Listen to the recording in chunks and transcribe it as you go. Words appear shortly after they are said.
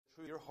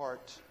your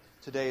heart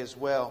today as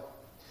well.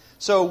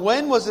 So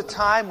when was a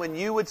time when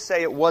you would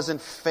say it wasn't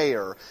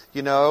fair?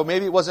 You know,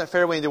 maybe it wasn't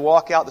fair when you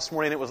walk out this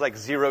morning and it was like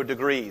 0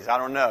 degrees. I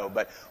don't know.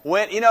 But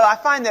when, I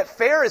find that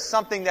fair is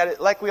something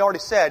that, like we already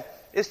said,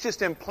 it's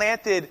just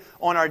implanted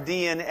on our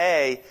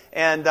DNA.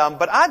 And,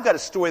 but I've got a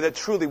story that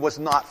truly was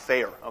not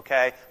fair,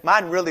 okay?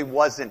 Mine really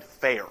wasn't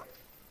fair.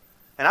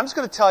 And I'm just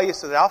going to tell you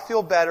so that I'll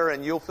feel better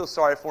and you'll feel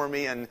sorry for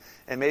me and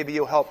maybe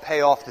you'll help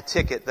pay off the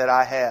ticket that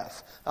I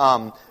have.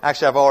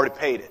 Actually, I've already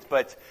paid it.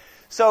 But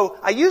so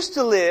I used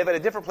to live at a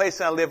different place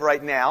than I live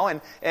right now.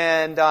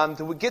 And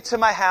to get to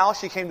my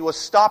house, you came to a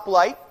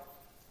stoplight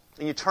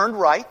and you turned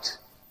right.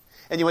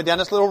 And you went down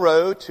this little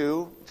road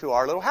to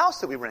our little house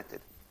that we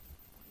rented.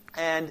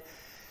 And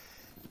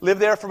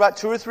lived there for about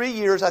 2 or 3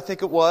 years, I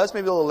think it was.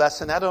 Maybe a little less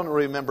than that. I don't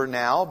remember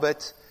now.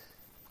 But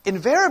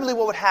invariably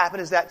what would happen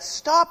is that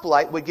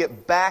stoplight would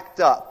get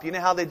backed up. You know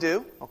how they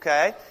do?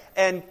 Okay?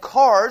 And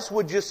cars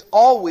would just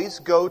always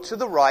go to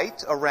the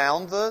right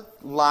around the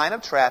line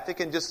of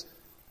traffic and just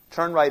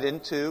turn right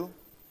into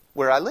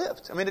where I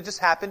lived. I mean, it just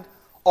happened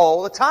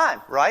all the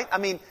time, right? I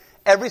mean,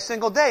 every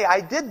single day I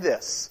did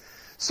this.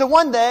 So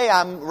one day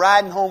I'm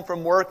riding home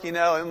from work, in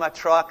my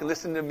truck and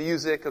listening to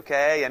music,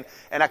 okay?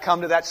 And I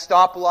come to that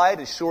stoplight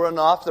and sure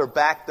enough, they're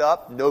backed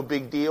up. No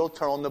big deal.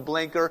 Turn on the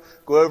blinker,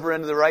 go over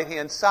into the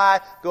right-hand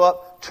side, go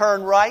up,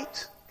 turn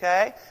right,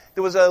 okay?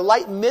 There was a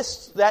light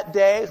mist that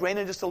day. It was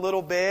raining just a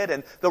little bit.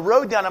 And the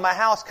road down to my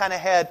house kind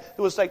of there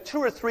was like 2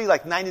 or 3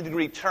 like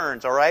 90-degree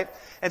turns, all right?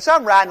 And so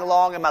I'm riding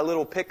along in my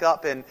little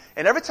pickup. And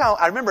I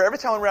remember every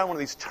time I went around one of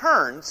these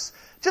turns,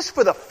 just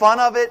for the fun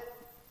of it,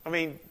 I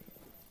mean,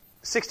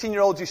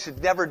 16-year-olds, you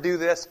should never do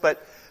this.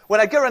 But when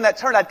I'd go around that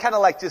turn, I'd kind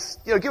of like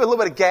just, give it a little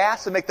bit of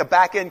gas and make the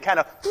back end kind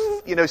of,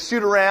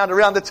 shoot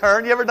around the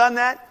turn. You ever done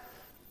that?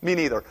 Me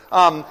neither.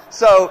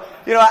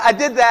 I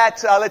did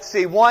that,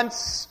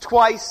 once,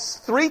 twice,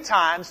 3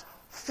 times,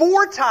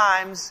 4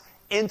 times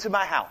into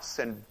my house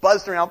and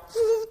buzzed around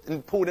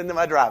and pulled into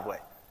my driveway.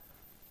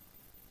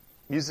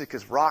 Music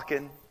is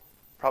rocking,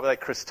 probably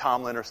like Chris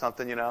Tomlin or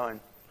something, and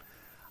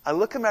I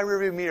look in my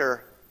rearview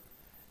mirror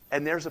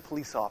and there's a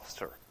police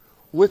officer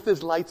with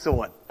his lights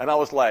on. And I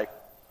was like,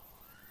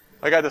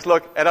 I got this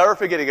look, and I'll never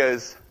forget, he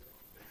goes,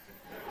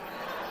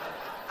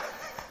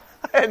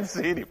 I hadn't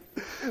seen him.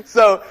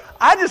 So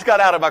I just got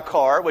out of my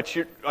car, which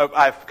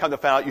I've come to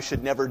find out you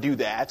should never do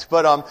that.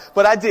 But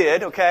I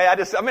did, okay? I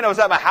was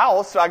at my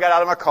house, so I got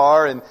out of my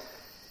car, and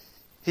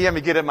he had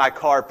me get in my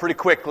car pretty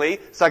quickly.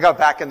 So I got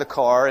back in the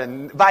car,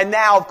 and by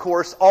now, of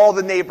course, all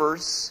the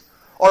neighbors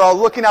are all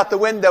looking out the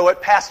window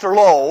at Pastor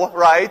Lowell,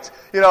 right?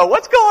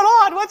 What's going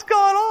on? What's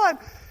going on?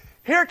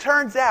 Here it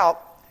turns out,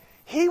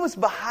 he was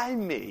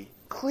behind me,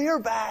 clear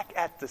back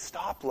at the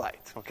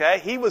stoplight,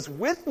 okay? He was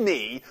with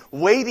me,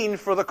 waiting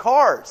for the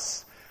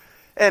cars.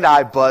 And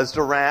I buzzed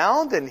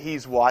around, and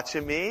he's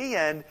watching me,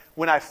 and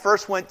when I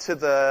first went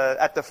at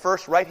the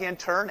first right-hand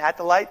turn at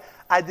the light,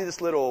 I did this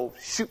little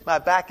shoot my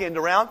back end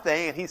around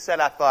thing, and he said,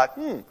 I thought,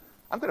 I'm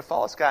going to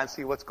follow this guy and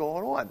see what's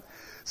going on.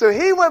 So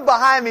he went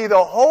behind me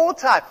the whole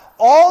time.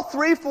 All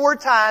 3, 4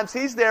 times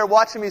he's there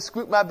watching me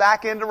scoot my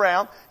back end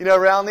around,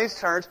 around these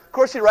turns. Of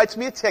course, he writes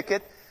me a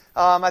ticket.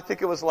 I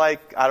think it was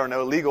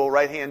illegal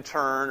right-hand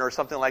turn or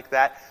something like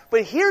that.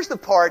 But here's the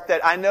part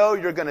that I know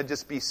you're going to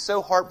just be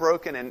so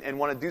heartbroken and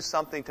want to do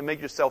something to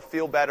make yourself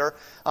feel better.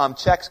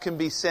 Checks can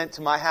be sent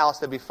to my house.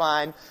 That'd be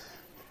fine.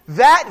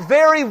 That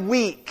very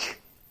week,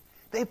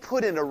 they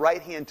put in a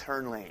right-hand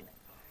turn lane.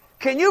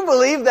 Can you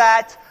believe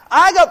that?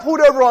 I got pulled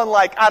over on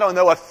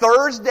a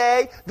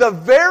Thursday. The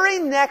very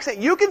next day,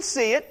 you can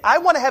see it. I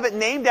want to have it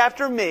named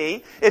after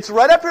me. It's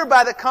right up here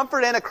by the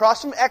Comfort Inn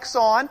across from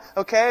Exxon.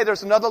 Okay,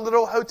 there's another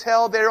little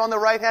hotel there on the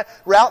right hand,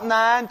 Route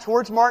 9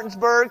 towards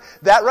Martinsburg.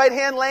 That right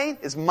hand lane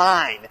is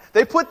mine.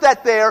 They put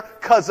that there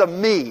because of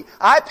me.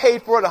 I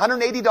paid for it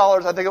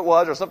 $180, I think it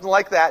was, or something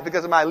like that,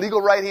 because of my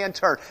illegal right hand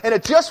turn. And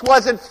it just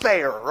wasn't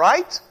fair,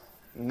 right?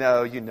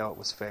 No, it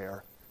was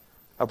fair.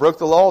 I broke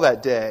the law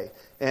that day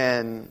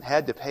and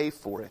had to pay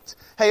for it.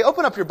 Hey,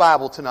 open up your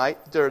Bible tonight,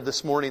 or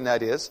this morning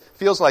that is.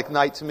 Feels like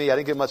night to me. I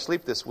didn't get much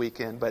sleep this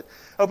weekend, but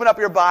open up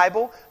your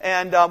Bible,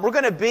 and we're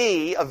going to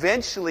be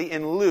eventually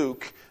in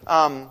Luke.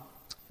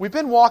 We've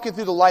been walking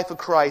through the life of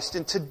Christ,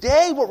 and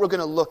today what we're going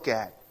to look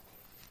at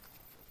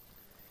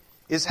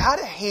is how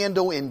to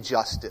handle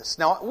injustice.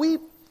 Now, we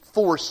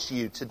force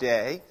you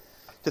today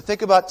to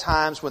think about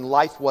times when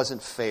life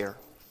wasn't fair.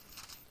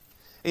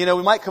 We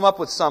might come up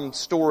with some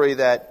story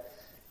that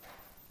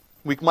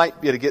we might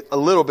be able to get a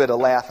little bit of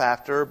laugh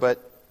after, but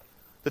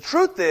the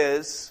truth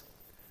is,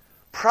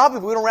 probably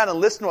if we went around and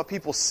listened to what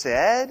people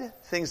said,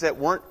 things that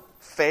weren't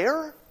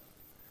fair,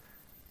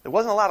 there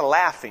wasn't a lot of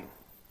laughing.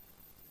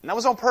 And that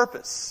was on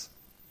purpose.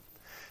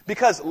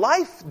 Because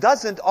life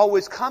doesn't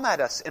always come at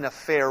us in a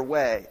fair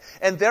way.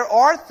 And there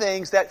are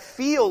things that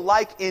feel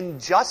like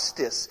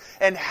injustice.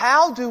 And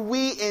how do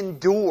we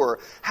endure?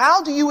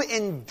 How do you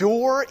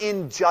endure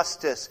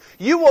injustice?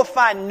 You will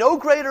find no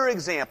greater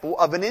example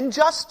of an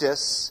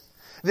injustice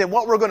than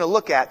what we're going to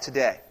look at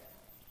today.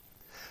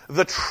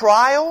 The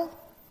trial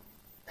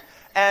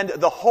and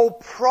the whole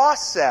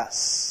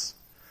process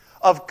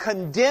of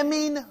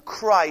condemning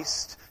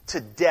Christ to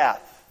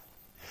death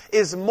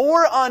is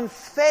more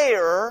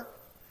unfair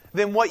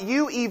than what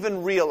you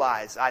even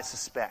realize, I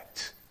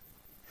suspect.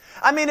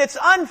 I mean, it's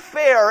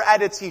unfair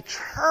at its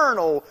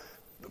eternal,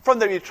 from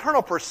the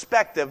eternal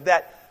perspective,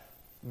 that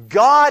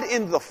God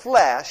in the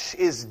flesh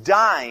is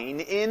dying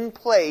in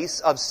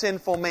place of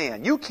sinful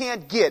man. You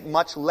can't get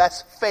much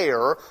less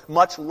fair,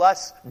 much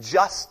less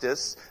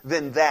justice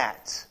than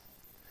that.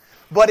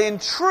 But in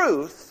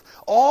truth,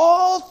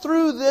 all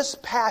through this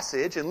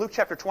passage in Luke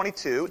chapter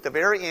 22, at the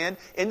very end,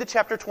 into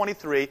chapter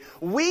 23,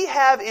 we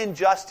have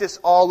injustice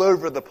all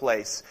over the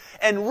place.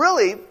 And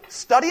really,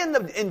 studying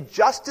the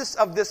injustice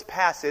of this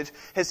passage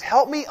has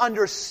helped me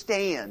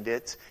understand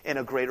it in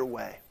a greater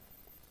way.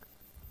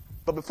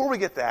 But before we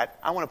get that,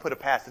 I want to put a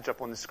passage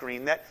up on the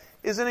screen that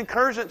is an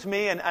encouragement to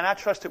me, and I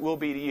trust it will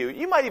be to you.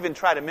 You might even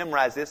try to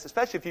memorize this,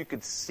 especially if you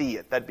could see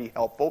it. That'd be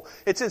helpful.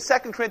 It's in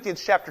 2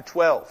 Corinthians chapter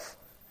 12.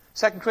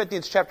 2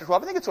 Corinthians chapter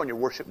 12. I think it's on your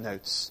worship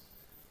notes.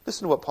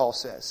 Listen to what Paul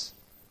says.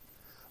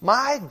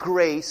 My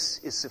grace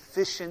is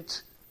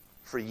sufficient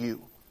for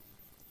you.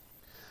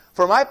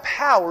 For my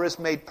power is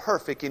made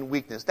perfect in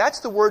weakness. That's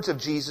the words of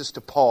Jesus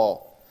to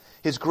Paul.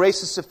 His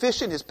grace is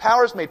sufficient. His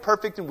power is made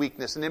perfect in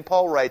weakness. And then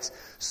Paul writes,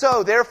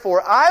 so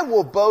therefore I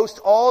will boast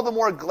all the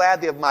more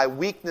gladly of my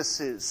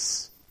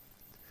weaknesses,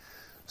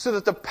 so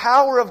that the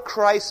power of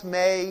Christ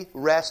may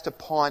rest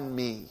upon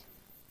me.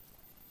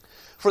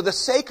 For the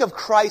sake of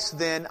Christ,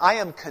 then, I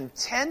am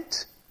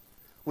content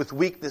with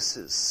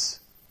weaknesses,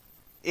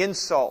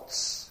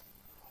 insults,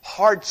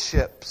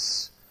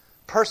 hardships,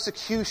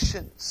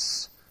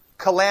 persecutions,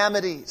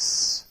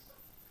 calamities.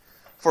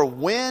 For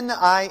when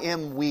I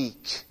am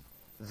weak,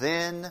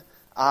 then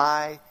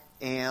I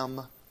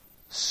am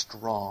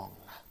strong.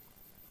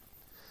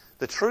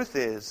 The truth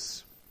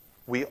is,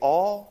 we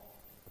all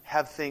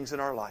have things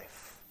in our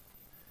life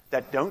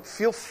that don't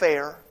feel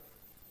fair,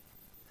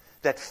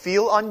 that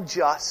feel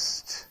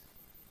unjust.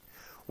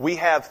 We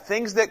have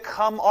things that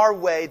come our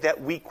way that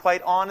we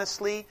quite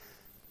honestly,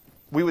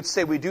 we would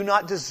say we do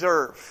not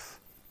deserve.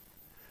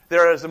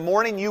 There is a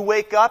morning you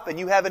wake up and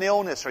you have an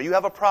illness or you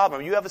have a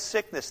problem or you have a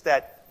sickness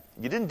that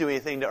you didn't do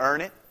anything to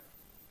earn it.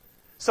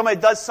 Somebody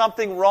does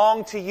something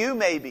wrong to you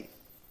maybe.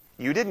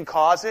 You didn't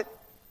cause it.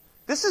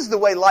 This is the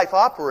way life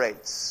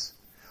operates.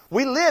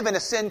 We live in a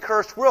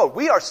sin-cursed world.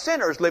 We are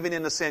sinners living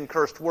in a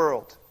sin-cursed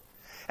world.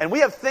 And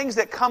we have things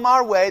that come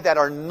our way that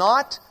are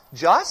not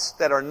just,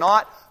 that are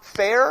not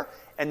fair.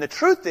 And the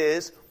truth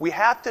is, we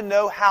have to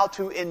know how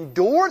to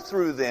endure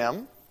through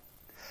them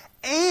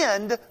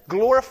and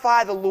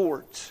glorify the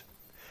Lord.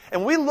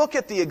 And we look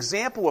at the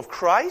example of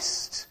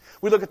Christ,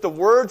 we look at the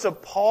words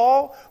of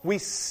Paul, we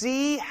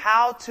see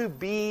how to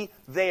be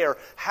there,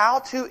 how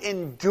to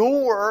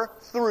endure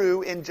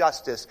through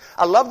injustice.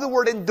 I love the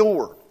word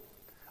endure.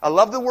 I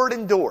love the word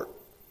endure.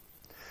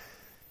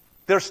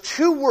 There's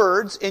two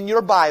words in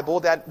your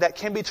Bible that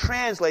can be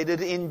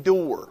translated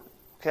endure.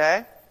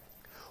 Okay?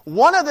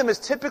 One of them is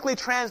typically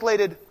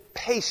translated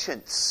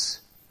patience.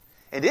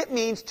 And it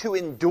means to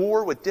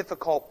endure with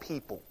difficult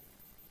people.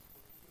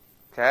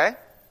 Okay?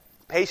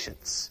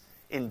 Patience.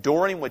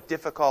 Enduring with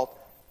difficult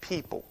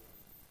people.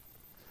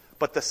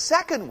 But the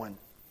second one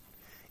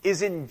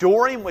is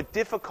enduring with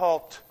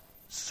difficult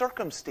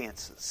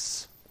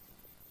circumstances.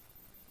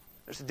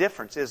 There's a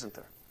difference, isn't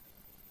there?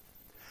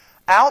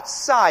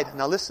 Outside,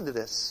 now listen to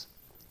this,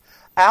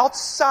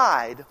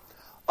 outside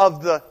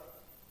of the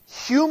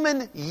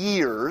human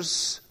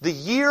years, the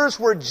years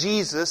where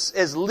Jesus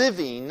is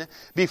living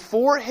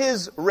before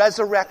His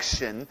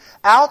resurrection,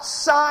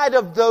 outside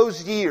of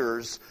those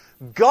years,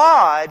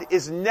 God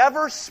is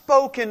never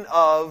spoken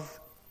of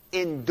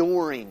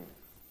enduring.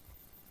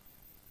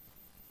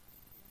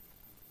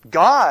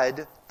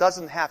 God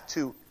doesn't have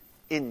to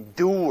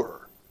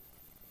endure.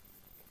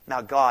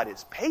 Now, God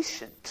is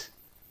patient.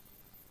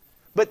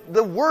 But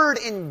the word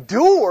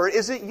endure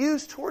isn't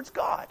used towards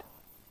God.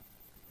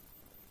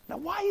 Now,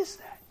 why is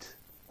that?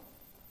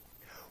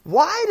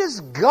 Why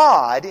does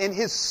God, in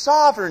His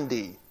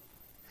sovereignty,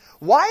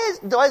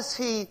 does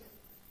He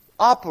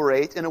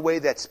operate in a way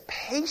that's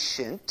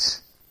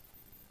patient?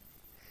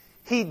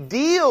 He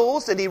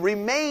deals and He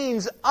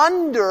remains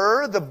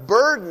under the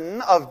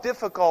burden of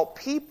difficult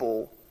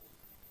people,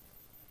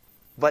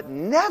 but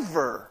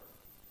never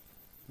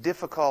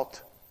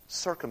difficult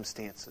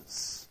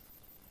circumstances.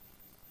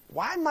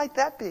 Why might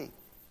that be?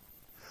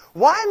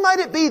 Why might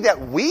it be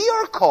that we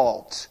are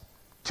called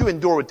to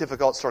endure with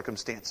difficult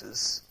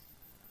circumstances,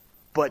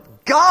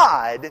 but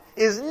God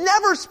is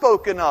never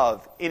spoken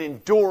of in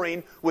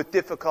enduring with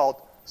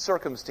difficult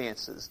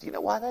circumstances? Do you know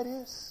why that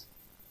is?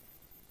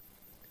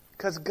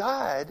 Because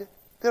God,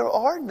 there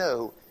are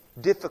no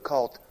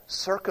difficult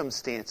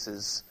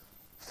circumstances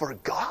for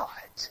God.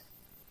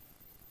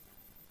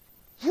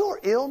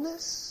 Your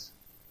illness,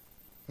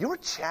 your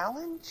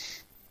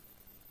challenge,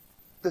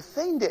 the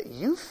thing that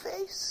you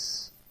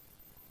face,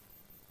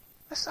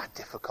 that's not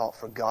difficult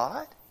for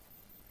God.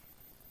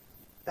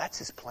 That's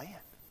His plan.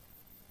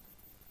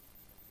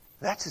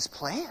 That's His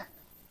plan.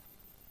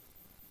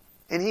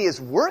 And He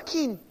is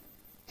working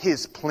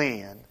His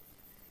plan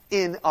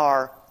in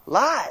our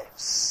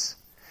lives.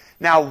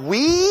 Now,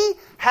 we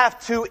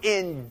have to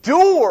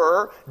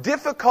endure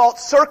difficult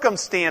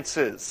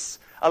circumstances.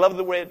 I love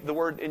the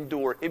word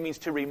endure. It means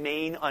to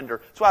remain under.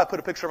 That's why I put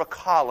a picture of a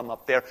column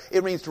up there.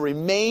 It means to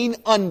remain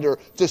under,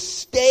 to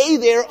stay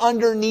there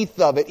underneath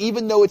of it.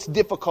 Even though it's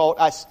difficult,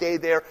 I stay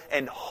there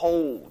and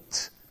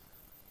hold.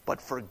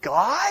 But for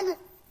God,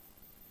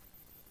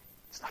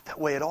 it's not that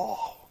way at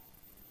all.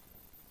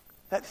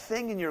 That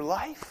thing in your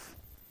life,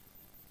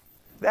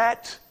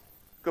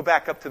 go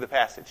back up to the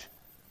passage,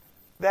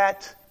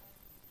 that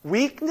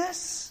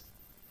weakness,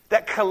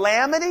 that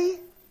calamity,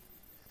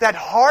 that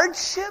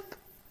hardship,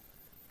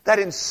 that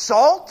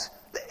insult,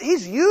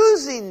 He's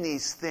using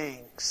these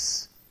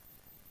things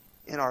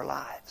in our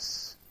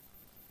lives.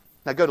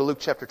 Now go to Luke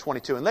chapter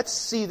 22 and let's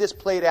see this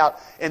played out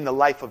in the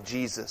life of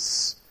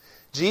Jesus.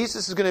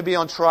 Jesus is going to be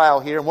on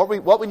trial here, and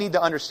what we need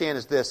to understand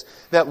is this,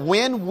 that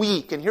when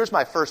weak, and here's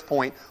my first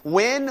point,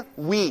 when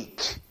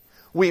weak,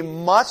 we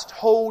must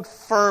hold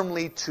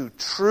firmly to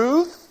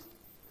truth.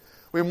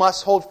 We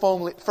must hold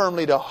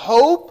firmly to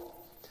hope.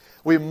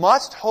 We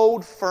must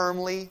hold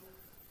firmly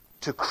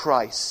to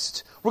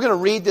Christ. We're going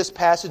to read this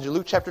passage in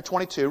Luke chapter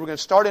 22. We're going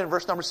to start in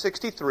verse number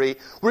 63.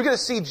 We're going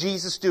to see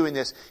Jesus doing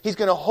this. He's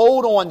going to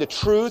hold on to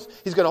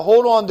truth. He's going to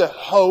hold on to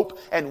hope.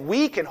 And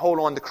we can hold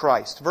on to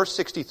Christ. Verse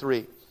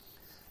 63,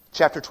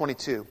 chapter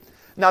 22.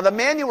 Now the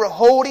men who were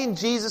holding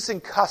Jesus in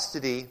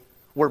custody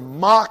were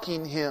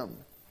mocking Him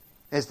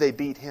as they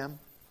beat Him.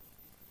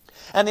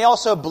 And they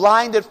also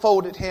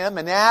blindfolded Him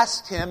and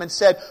asked Him and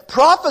said,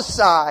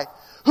 "Prophesy,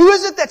 who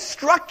is it that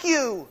struck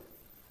you?"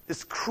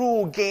 This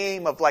cruel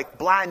game of like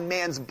blind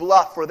man's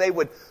bluff where they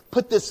would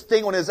put this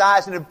thing on his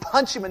eyes and then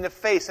punch him in the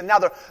face. And now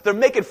they're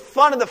making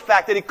fun of the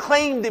fact that he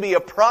claimed to be a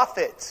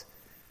prophet.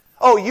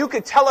 Oh, you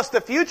could tell us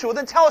the future. Well,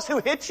 then tell us who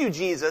hit you,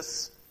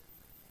 Jesus.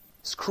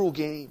 This cruel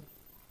game.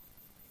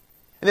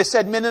 And they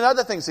said many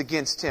other things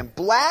against Him,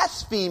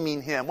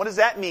 blaspheming Him. What does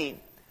that mean?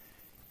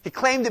 He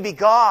claimed to be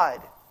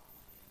God.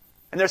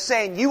 And they're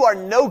saying, "You are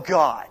no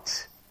God,"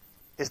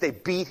 as they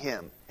beat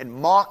Him and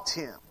mocked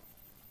Him.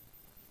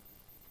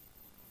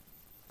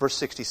 Verse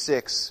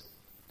 66,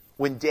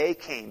 when day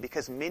came,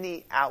 because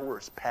many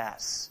hours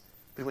pass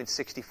between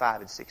 65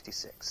 and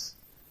 66.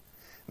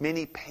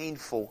 Many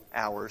painful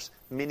hours,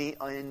 many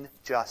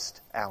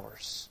unjust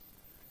hours.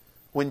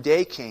 When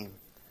day came,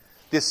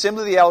 the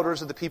assembly of the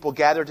elders of the people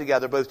gathered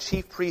together, both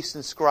chief priests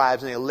and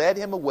scribes, and they led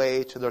Him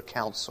away to their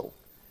council.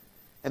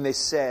 And they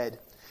said,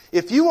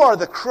 "If you are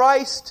the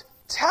Christ,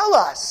 tell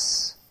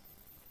us."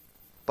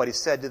 But He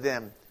said to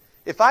them,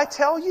 "If I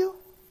tell you,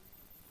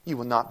 you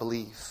will not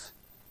believe.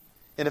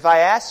 And if I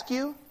ask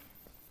you,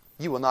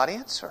 you will not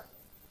answer.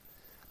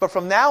 But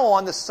from now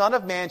on, the Son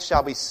of Man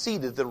shall be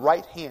seated at the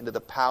right hand of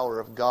the power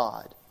of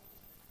God."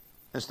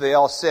 And so they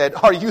all said,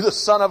 "Are you the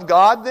Son of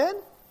God then?"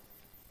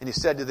 And He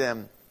said to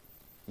them,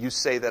 "You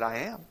say that I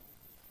am."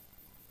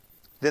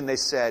 Then they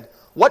said,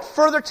 "What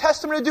further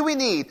testimony do we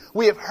need?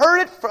 We have heard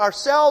it for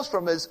ourselves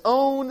from His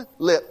own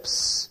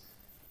lips."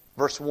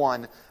 Verse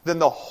 1, then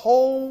the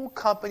whole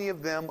company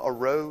of them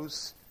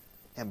arose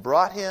and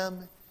brought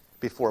Him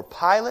before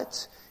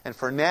Pilate. And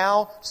for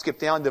now, skip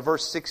down to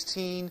verse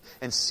 16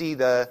 and see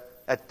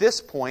at this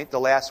point, the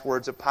last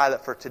words of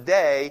Pilate for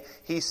today.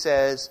 He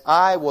says,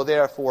 "I will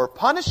therefore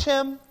punish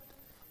him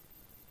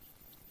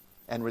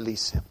and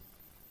release him."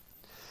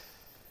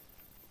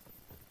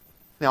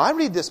 Now, I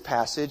read this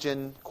passage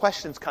and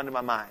questions come to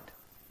my mind.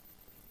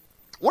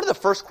 One of the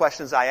first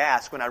questions I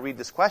ask when I read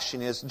this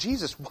question is,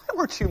 "Jesus, why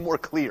weren't you more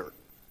clear?"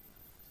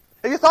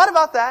 Have you thought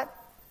about that?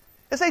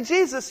 And say,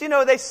 "Jesus,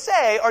 they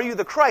say, are you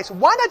the Christ?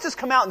 Why not just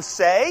come out and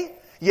say,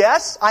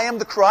 yes, I am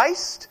the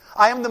Christ.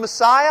 I am the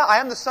Messiah. I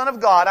am the Son of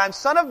God. I am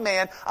Son of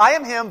Man. I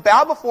am Him.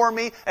 Bow before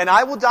me, and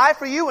I will die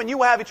for you, and you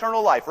will have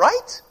eternal life."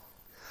 Right?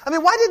 I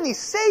mean, why didn't He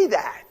say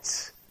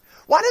that?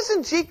 Why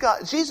doesn't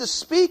Jesus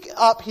speak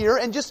up here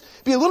and just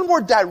be a little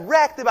more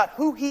direct about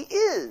who He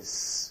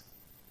is?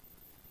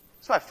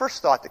 That's my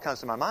first thought that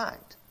comes to my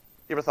mind.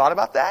 You ever thought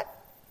about that?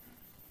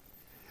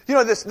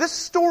 This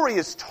story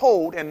is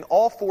told in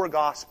all four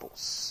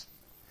Gospels.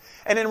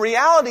 And in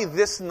reality,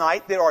 this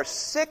night, there are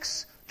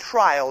 6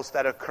 trials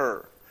that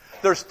occur.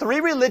 There's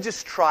 3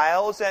 religious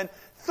trials and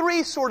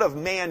 3 sort of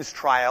man's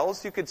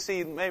trials. You could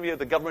see maybe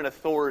the government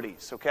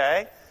authorities,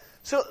 okay?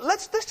 So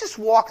let's just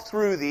walk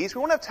through these. We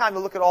won't have time to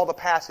look at all the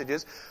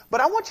passages,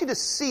 but I want you to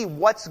see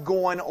what's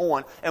going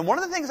on. And one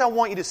of the things I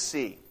want you to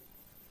see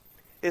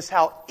is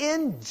how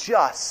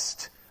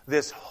unjust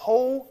this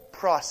whole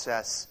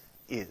process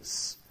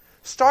is.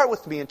 Start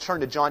with me and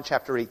turn to John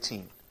chapter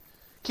 18.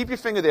 Keep your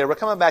finger there. We're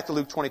coming back to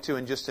Luke 22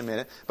 in just a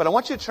minute. But I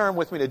want you to turn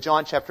with me to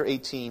John chapter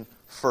 18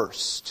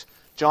 first.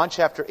 John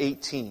chapter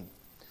 18.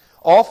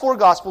 All 4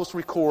 Gospels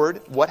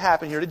record what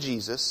happened here to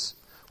Jesus.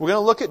 We're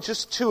going to look at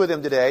just 2 of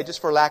them today,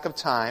 just for lack of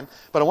time.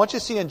 But I want you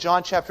to see in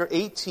John chapter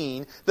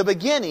 18 the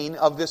beginning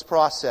of this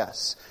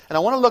process. And I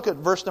want to look at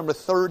verse number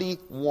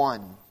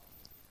 31.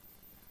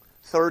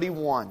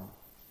 31.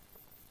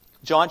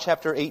 John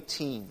chapter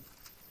 18.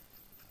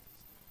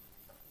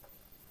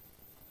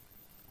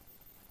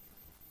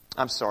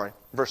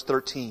 verse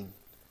 13.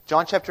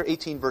 John chapter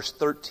 18, verse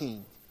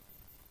 13.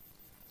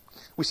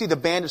 We see the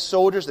band of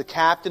soldiers, the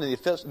captain, and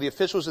the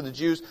officials of the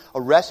Jews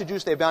arrested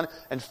Jesus. They bound him.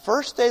 And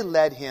first they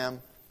led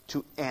him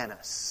to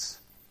Annas.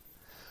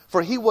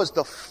 For he was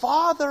the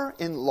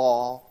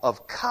father-in-law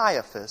of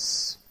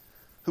Caiaphas,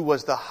 who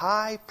was the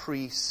high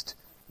priest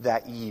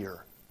that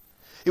year.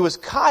 It was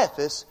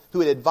Caiaphas who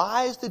had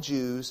advised the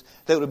Jews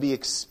that it would be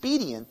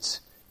expedient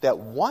that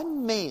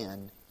one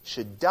man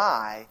should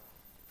die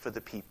for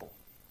the people.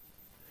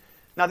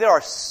 Now there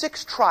are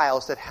 6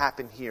 trials that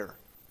happen here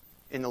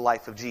in the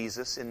life of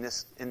Jesus, in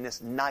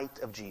this night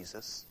of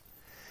Jesus.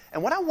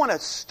 And what I want to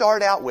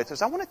start out with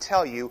is I want to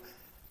tell you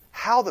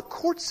how the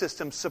court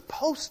system's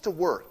supposed to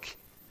work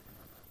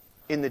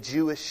in the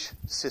Jewish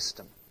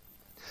system.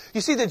 You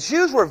see, the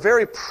Jews were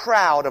very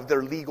proud of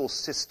their legal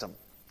system.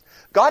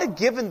 God had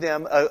given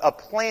them a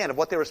plan of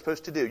what they were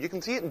supposed to do. You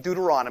can see it in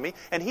Deuteronomy.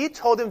 And He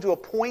told them to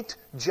appoint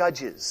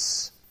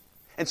judges.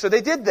 And so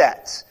they did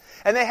that.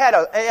 And they had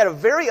a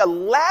very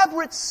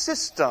elaborate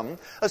system,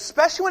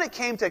 especially when it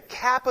came to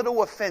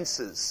capital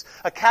offenses.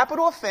 A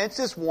capital offense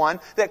is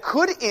one that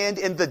could end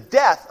in the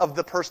death of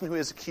the person who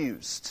is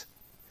accused.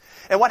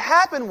 And what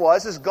happened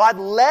was God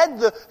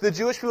led the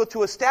Jewish people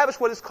to establish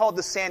what is called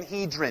the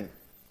Sanhedrin.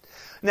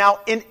 Now,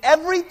 in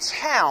every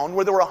town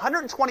where there were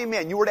 120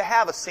 men, you were to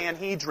have a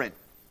Sanhedrin.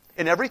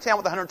 In every town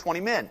with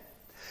 120 men.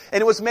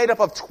 And it was made up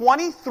of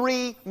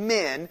 23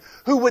 men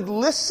who would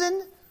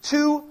listen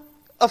to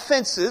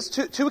offenses,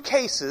 to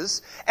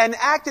cases, and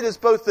acted as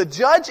both the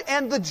judge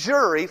and the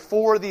jury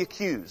for the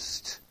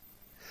accused.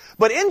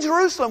 But in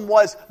Jerusalem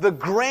was the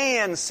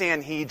Grand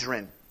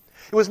Sanhedrin.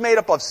 It was made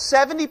up of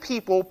 70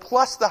 people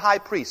plus the high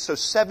priest, so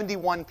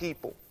 71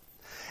 people.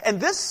 And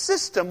this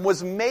system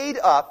was made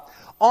up,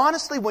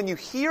 honestly, when you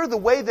hear the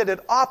way that it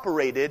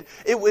operated,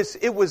 it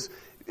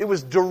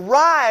was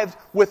derived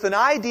with an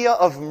idea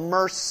of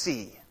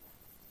mercy.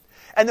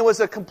 And there was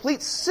a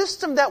complete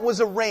system that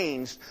was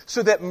arranged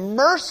so that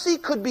mercy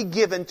could be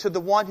given to the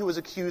one who was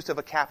accused of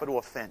a capital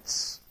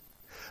offense.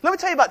 Let me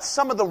tell you about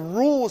some of the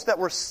rules that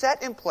were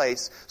set in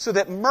place so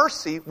that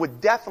mercy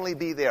would definitely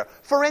be there.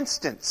 For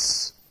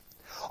instance,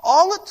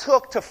 all it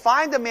took to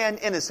find a man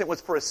innocent was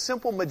for a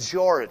simple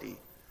majority.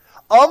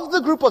 Of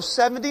the group of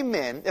 70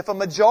 men, if a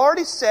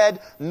majority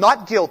said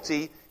not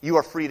guilty, you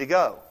are free to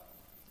go.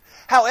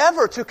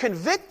 However, to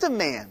convict a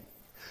man,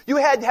 you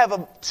had to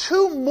have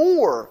 2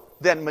 more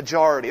than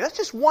majority. That's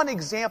just one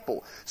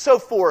example. So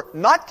for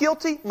not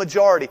guilty,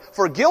 majority.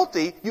 For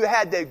guilty, you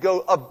had to go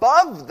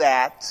above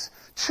that,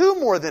 2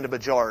 more than a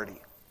majority.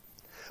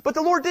 But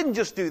the Lord didn't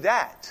just do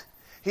that.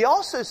 He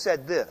also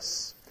said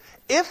this: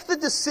 if the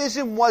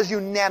decision was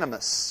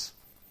unanimous,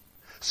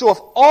 so if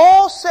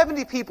all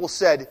 70 people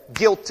said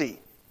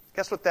guilty,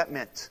 guess what that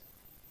meant?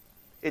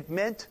 It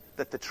meant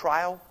that the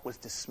trial was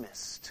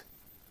dismissed.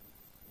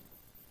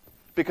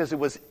 Because it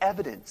was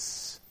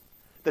evidence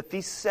that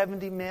these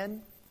 70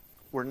 men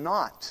were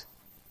not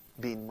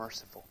being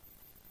merciful.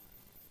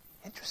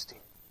 Interesting.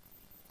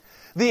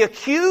 The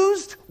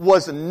accused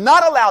was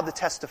not allowed to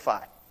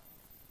testify.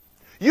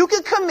 You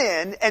could come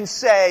in and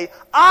say,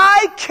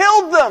 I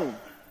killed them,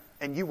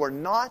 and you were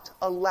not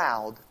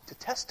allowed to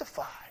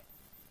testify.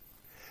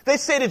 They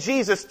say to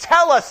Jesus,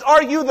 tell us,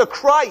 are you the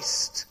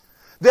Christ?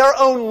 Their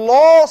own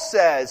law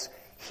says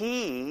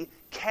he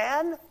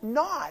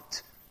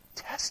cannot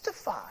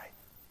testify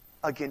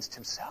against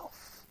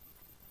himself.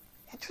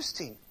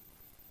 Interesting.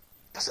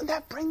 Doesn't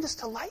that bring this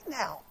to light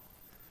now?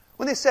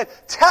 When they said,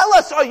 tell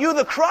us, are you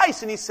the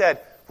Christ? And he said,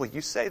 well,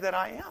 you say that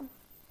I am.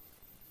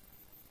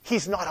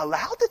 He's not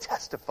allowed to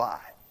testify.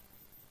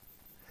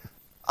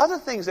 Other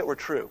things that were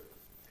true.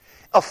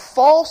 A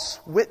false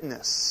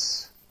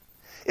witness.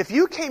 If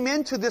you came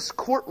into this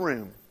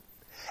courtroom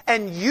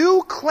and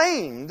you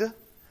claimed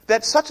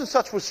that such and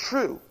such was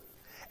true,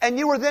 and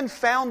you were then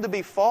found to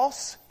be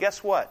false,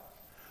 guess what?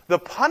 The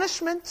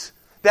punishment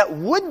that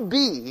would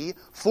be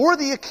for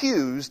the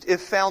accused,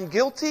 if found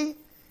guilty,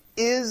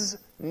 is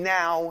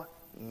now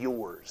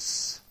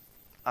yours.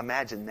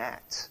 Imagine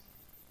that.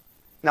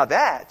 Now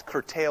that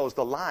curtails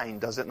the line,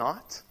 does it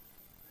not?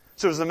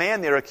 So there's a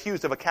man there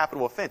accused of a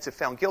capital offense. If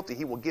found guilty,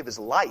 he will give his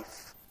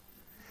life.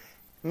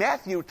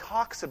 Matthew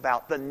talks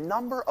about the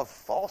number of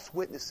false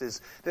witnesses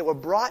that were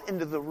brought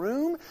into the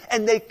room,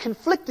 and they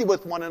conflicted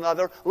with one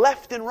another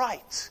left and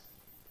right.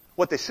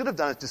 What they should have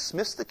done is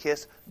dismiss the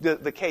case,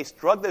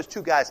 drug those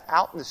 2 guys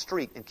out in the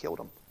street and killed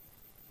them.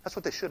 That's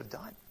what they should have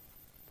done.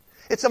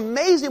 It's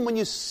amazing when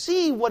you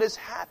see what is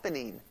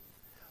happening,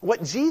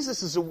 what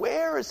Jesus is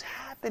aware is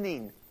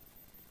happening,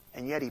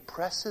 and yet he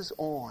presses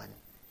on,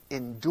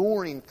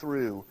 enduring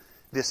through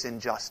this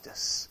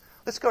injustice.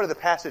 Let's go to the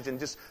passage and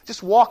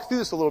just walk through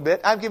this a little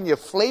bit. I've given you a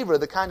flavor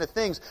of the kind of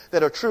things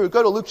that are true.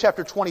 Go to Luke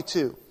chapter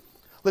 22.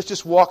 Let's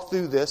just walk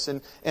through this,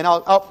 and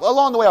I'll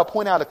along the way I'll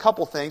point out a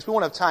couple things. We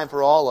won't have time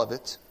for all of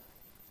it.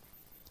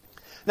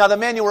 Now the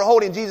men who were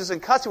holding Jesus in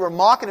custody were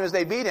mocking him as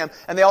they beat him,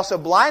 and they also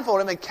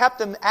blindfolded him and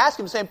kept him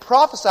asking him, saying,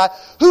 "Prophesy,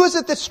 who is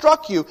it that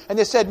struck you?" And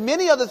they said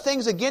many other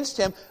things against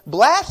him,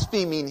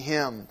 blaspheming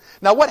him.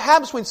 Now what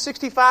happens between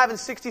 65 and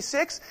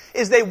 66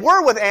 is they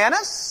were with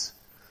Annas,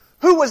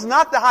 who was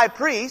not the high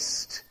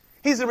priest.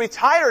 He's a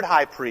retired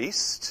high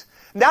priest.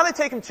 Now they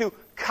take him to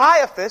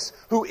Caiaphas,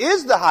 who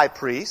is the high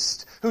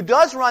priest, who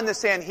does run the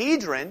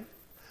Sanhedrin.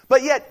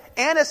 But yet,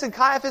 Annas and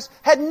Caiaphas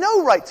had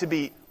no right to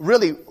be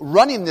really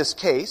running this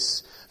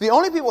case. The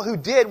only people who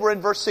did were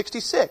in verse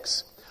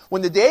 66.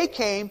 When the day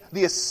came,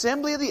 the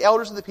assembly of the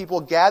elders of the people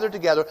gathered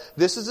together.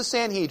 This is the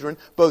Sanhedrin,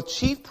 both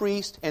chief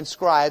priests and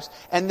scribes.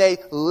 And they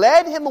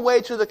led him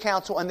away to the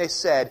council, and they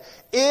said,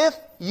 "If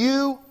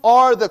you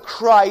are the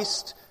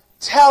Christ,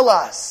 tell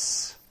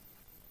us."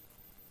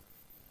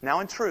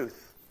 Now in truth,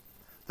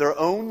 their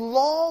own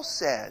law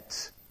said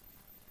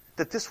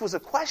that this was a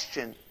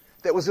question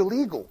that was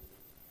illegal.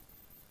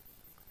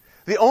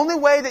 The only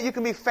way that you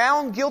can be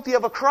found guilty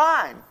of a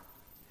crime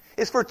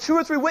is for 2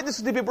 or 3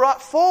 witnesses to be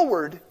brought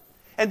forward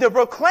and to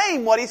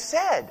proclaim what he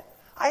said.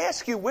 I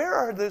ask you, where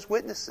are those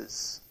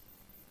witnesses?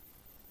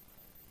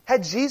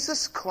 Had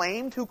Jesus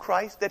claimed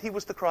that he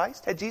was the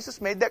Christ? Had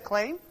Jesus made that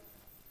claim?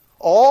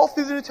 All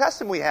through the New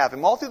Testament we have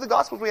him. All through the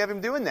Gospels we have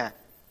him doing that.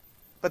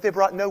 But they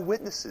brought no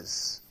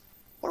witnesses.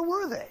 Where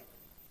were they?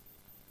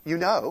 You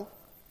know.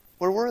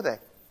 Where were they?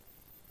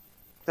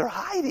 They're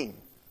hiding.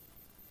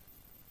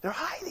 They're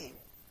hiding.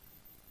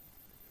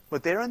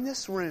 But there in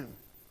this room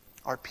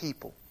are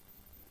people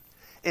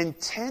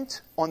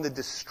intent on the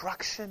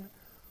destruction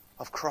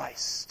of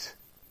Christ.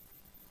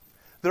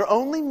 Their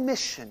only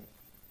mission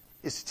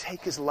is to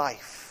take his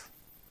life.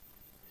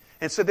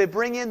 And so they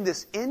bring in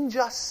this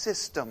unjust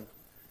system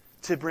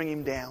to bring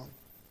him down.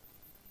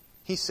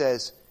 He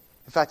says,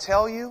 "If I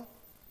tell you,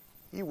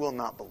 you will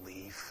not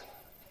believe."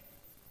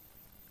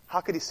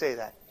 How could he say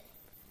that?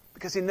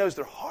 Because he knows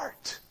their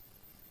heart.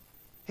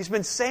 He's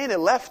been saying it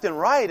left and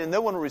right, and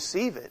no one will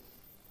receive it.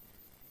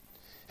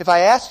 "If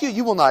I ask you,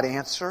 you will not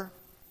answer.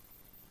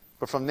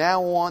 But from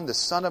now on, the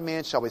Son of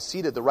Man shall be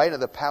seated at the right of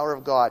the power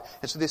of God."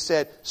 And so they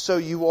said, "So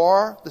you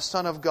are the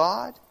Son of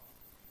God?"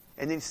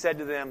 And then he said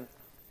to them,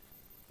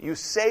 "You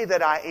say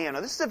that I am."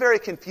 Now this is a very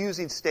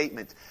confusing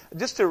statement.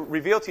 Just to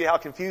reveal to you how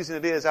confusing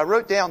it is, I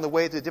wrote down the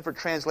way the different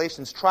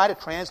translations try to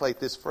translate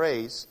this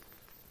phrase.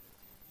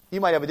 You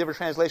might have a different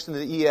translation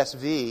than the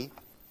ESV.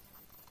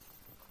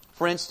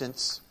 For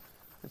instance,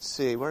 let's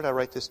see, where did I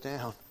write this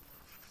down?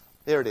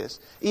 There it is.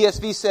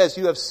 ESV says,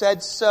 "You have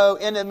said so."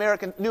 In New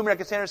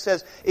American Standard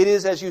says, "It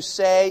is as you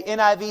say."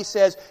 NIV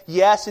says,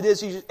 "Yes, it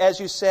is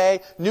as you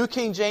say." New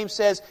King James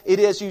says, "It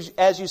is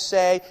as you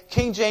say."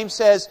 King James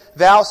says,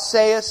 "Thou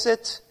sayest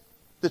it."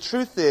 The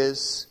truth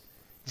is,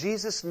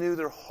 Jesus knew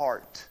their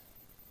heart.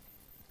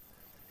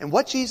 And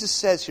what Jesus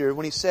says here,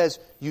 when he says,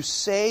 "You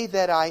say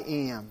that I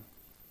am,"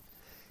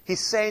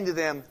 he's saying to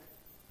them,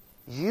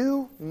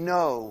 you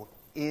know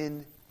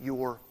in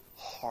your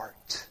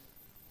heart.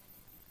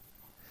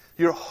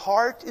 Your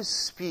heart is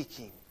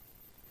speaking.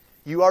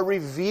 You are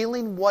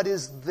revealing what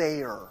is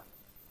there.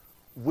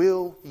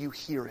 Will you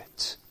hear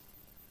it?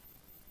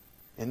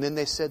 And then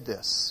they said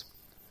this,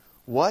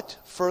 "What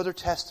further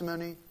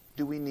testimony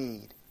do we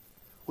need?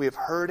 We have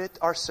heard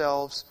it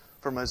ourselves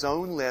from his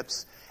own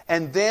lips."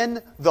 And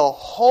then the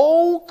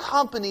whole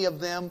company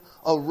of them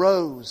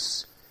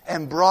arose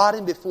and brought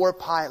him before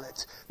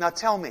Pilate. Now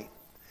tell me,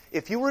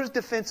 if you were a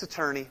defense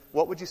attorney,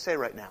 what would you say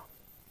right now?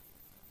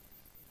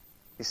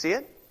 You see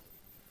it?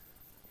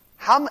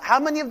 How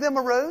many of them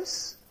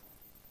arose?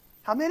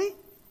 How many?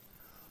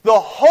 The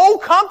whole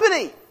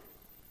company.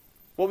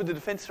 What would the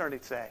defense attorney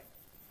say?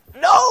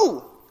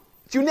 No!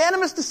 It's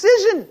unanimous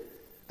decision.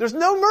 There's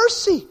no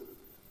mercy.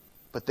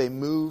 But they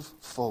move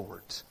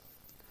forward.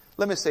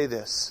 Let me say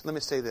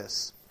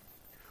this.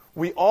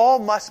 We all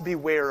must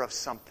beware of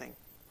something.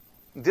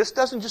 This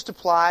doesn't just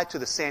apply to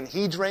the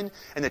Sanhedrin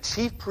and the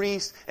chief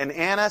priests and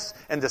Annas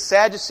and the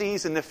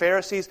Sadducees and the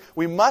Pharisees.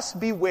 We must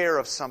beware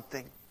of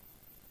something.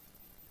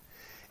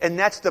 And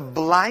that's the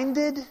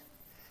blinded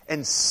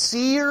and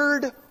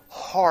seared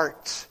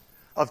heart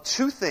of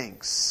 2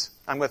 things.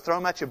 I'm going to throw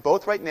them at you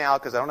both right now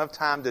because I don't have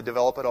time to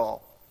develop it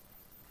all.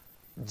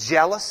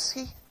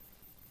 Jealousy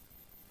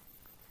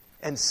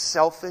and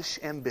selfish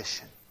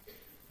ambition.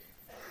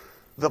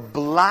 The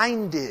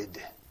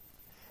blinded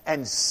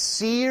and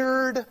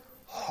seared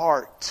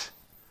heart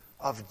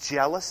of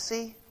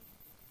jealousy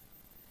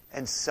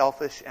and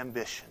selfish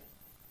ambition.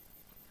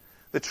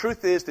 The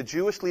truth is, the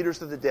Jewish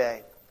leaders of the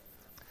day,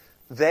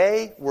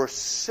 they were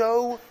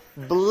so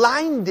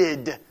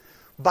blinded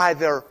by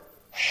their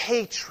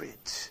hatred,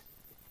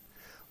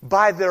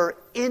 by their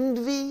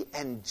envy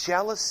and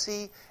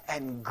jealousy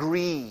and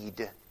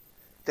greed,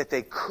 that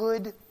they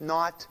could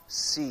not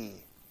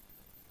see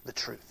the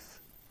truth.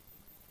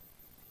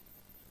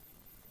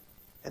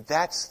 And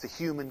that's the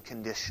human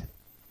condition.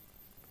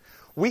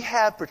 We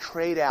have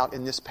portrayed out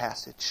in this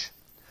passage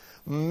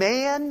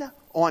man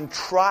on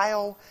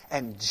trial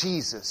and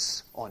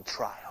Jesus on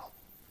trial.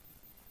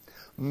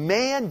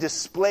 Man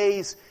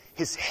displays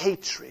his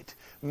hatred.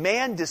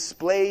 Man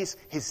displays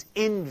his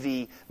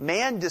envy.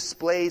 Man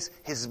displays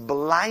his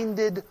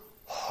blinded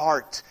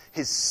heart,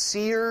 his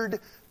seared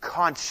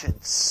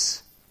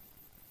conscience.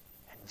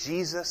 And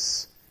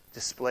Jesus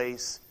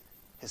displays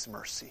his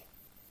mercy.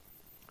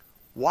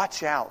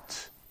 Watch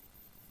out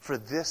for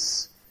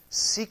this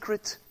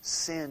secret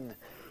sin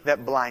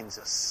that blinds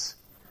us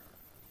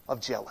of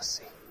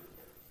jealousy.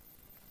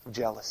 Of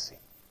jealousy.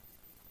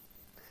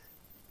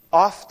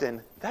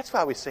 Often, that's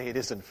why we say it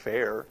isn't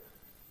fair,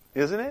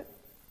 isn't it?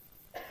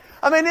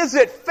 I mean, is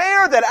it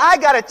fair that I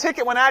got a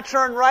ticket when I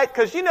turn right?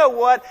 Because you know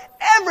what?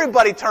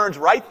 Everybody turns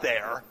right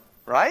there,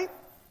 right?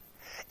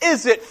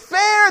 Is it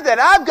fair that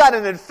I've got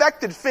an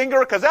infected finger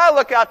because I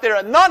look out there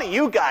and none of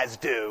you guys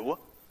do?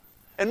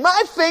 And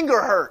my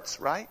finger hurts,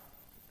 right?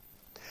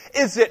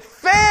 Is it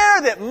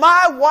fair that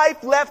my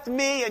wife left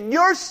me and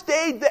yours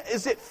stayed there?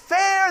 Is it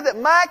fair that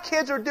my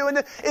kids are doing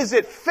this? Is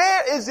it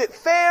fair? Is it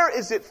fair?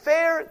 Is it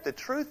fair? The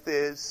truth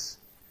is,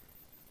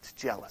 it's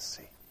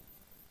jealousy.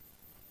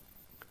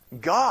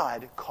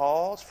 God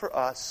calls for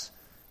us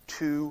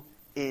to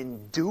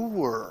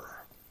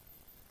endure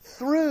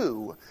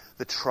through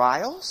the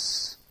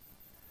trials,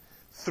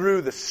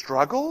 through the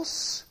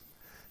struggles,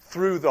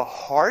 through the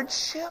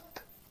hardship.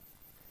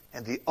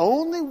 And the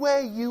only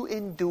way you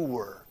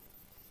endure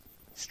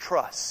is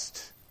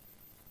trust.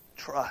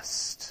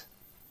 Trust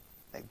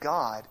that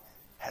God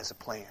has a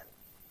plan.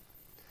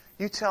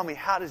 You tell me,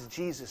 how does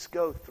Jesus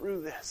go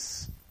through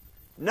this?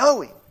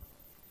 Knowing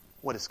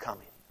what is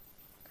coming.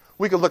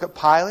 We could look at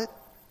Pilate.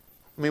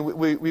 I mean,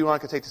 we aren't going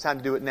to take the time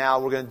to do it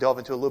now. We're going to delve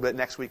into it a little bit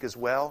next week as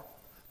well.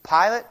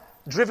 Pilate,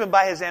 driven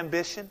by his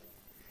ambition.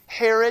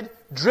 Herod,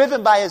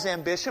 driven by his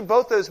ambition.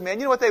 Both those men,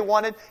 you know what they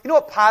wanted? You know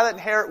what Pilate and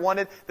Herod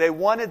wanted? They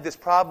wanted this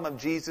problem of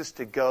Jesus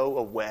to go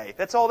away.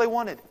 That's all they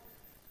wanted.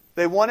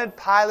 They wanted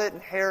Pilate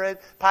and Herod.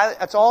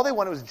 That's all they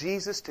wanted was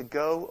Jesus to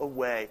go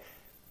away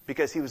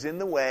because he was in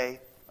the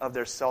way of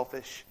their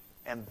selfish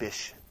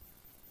ambition.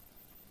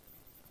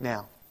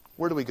 Now,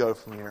 where do we go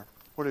from here?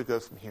 Where do we go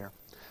from here?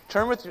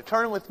 Turn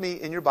with me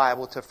in your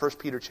Bible to 1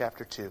 Peter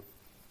chapter 2.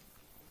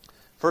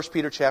 1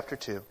 Peter chapter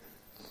 2.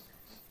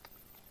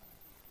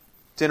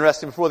 It's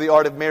interesting, before the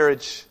Art of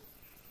Marriage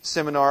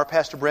seminar,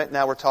 Pastor Brent and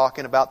I were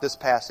talking about this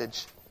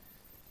passage.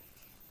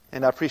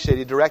 And I appreciate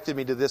he directed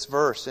me to this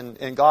verse,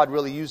 and God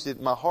really used it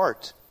in my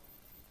heart.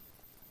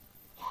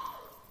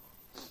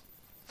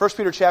 1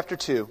 Peter chapter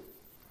 2.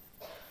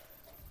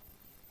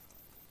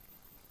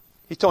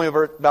 He told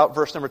me about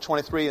verse number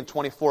 23 and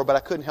 24, but I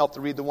couldn't help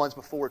to read the ones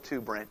before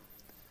too, Brent.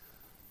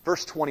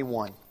 Verse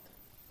 21.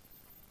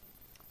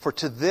 For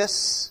to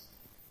this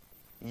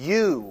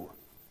you,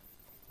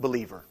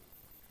 believer,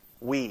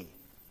 we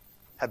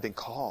have been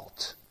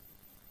called.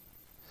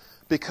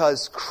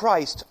 Because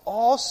Christ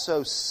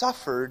also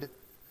suffered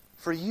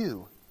for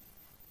you,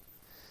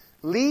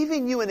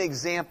 leaving you an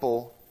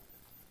example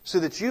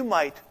so that you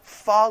might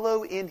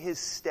follow in His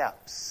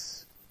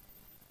steps.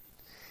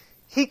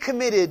 He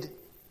committed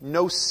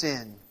no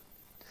sin.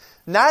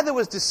 Neither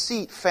was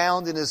deceit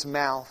found in His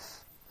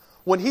mouth.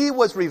 When He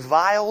was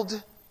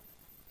reviled,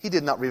 He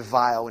did not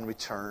revile in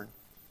return.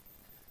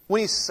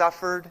 When He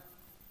suffered,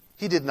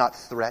 He did not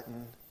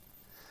threaten,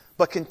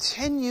 but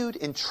continued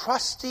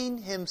entrusting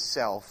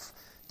Himself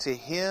to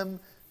Him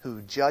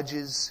who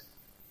judges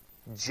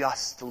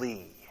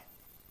justly.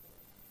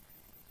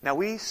 Now,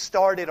 we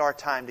started our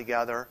time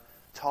together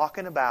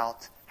talking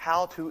about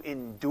how to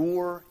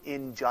endure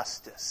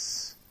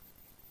injustice.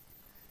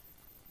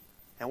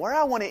 And where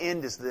I want to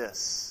end is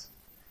this.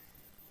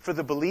 For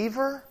the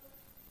believer,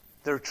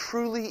 there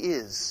truly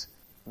is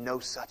no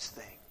such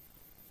thing.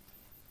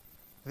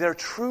 There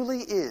truly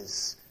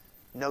is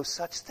no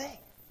such thing.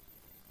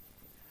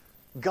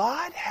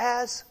 God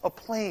has a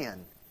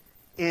plan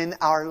in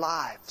our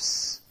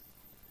lives.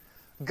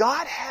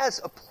 God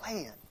has a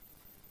plan.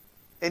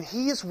 And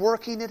He is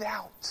working it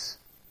out.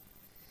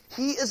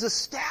 He is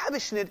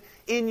establishing it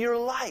in your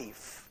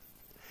life.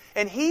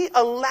 And He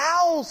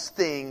allows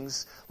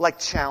things like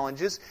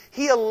challenges.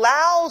 He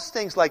allows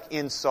things like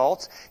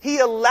insults. He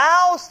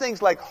allows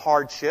things like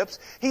hardships.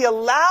 He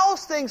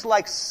allows things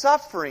like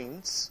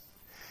sufferings.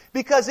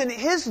 Because in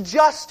His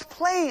just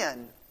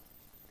plan,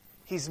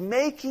 He's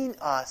making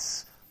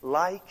us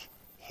like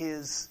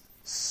His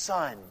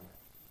Son.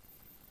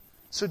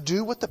 So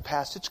do what the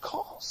passage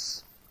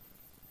calls.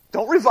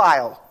 Don't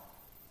revile.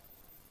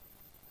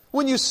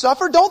 When you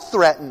suffer, don't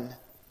threaten.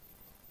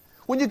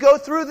 When you go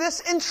through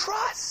this,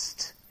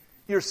 entrust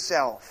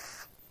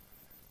yourself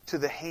to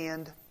the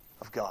hand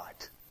of God.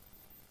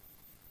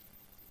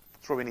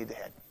 That's where we need to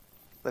head.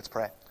 Let's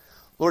pray.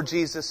 Lord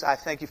Jesus, I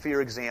thank You for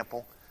Your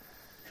example.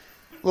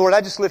 Lord,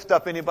 I just lift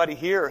up anybody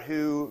here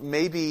who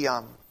maybe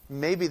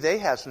they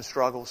have some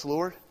struggles,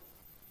 Lord.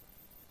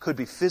 Could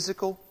be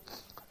physical,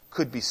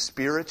 could be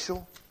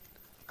spiritual,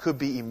 could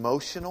be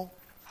emotional.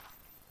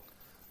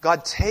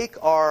 God,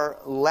 take our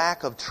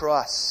lack of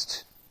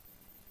trust.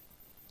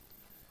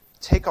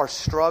 Take our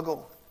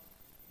struggle.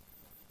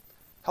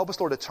 Help us,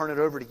 Lord, to turn it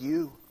over to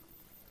You.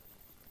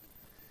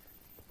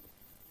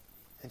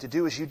 And and to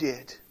do as you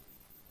did.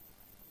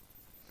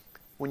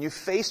 When you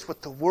faced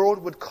what the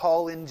world would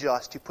call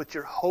unjust, you put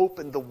your hope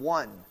in the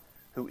one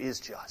who is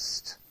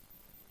just.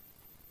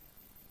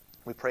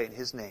 We pray in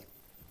His name.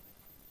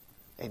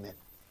 Amen.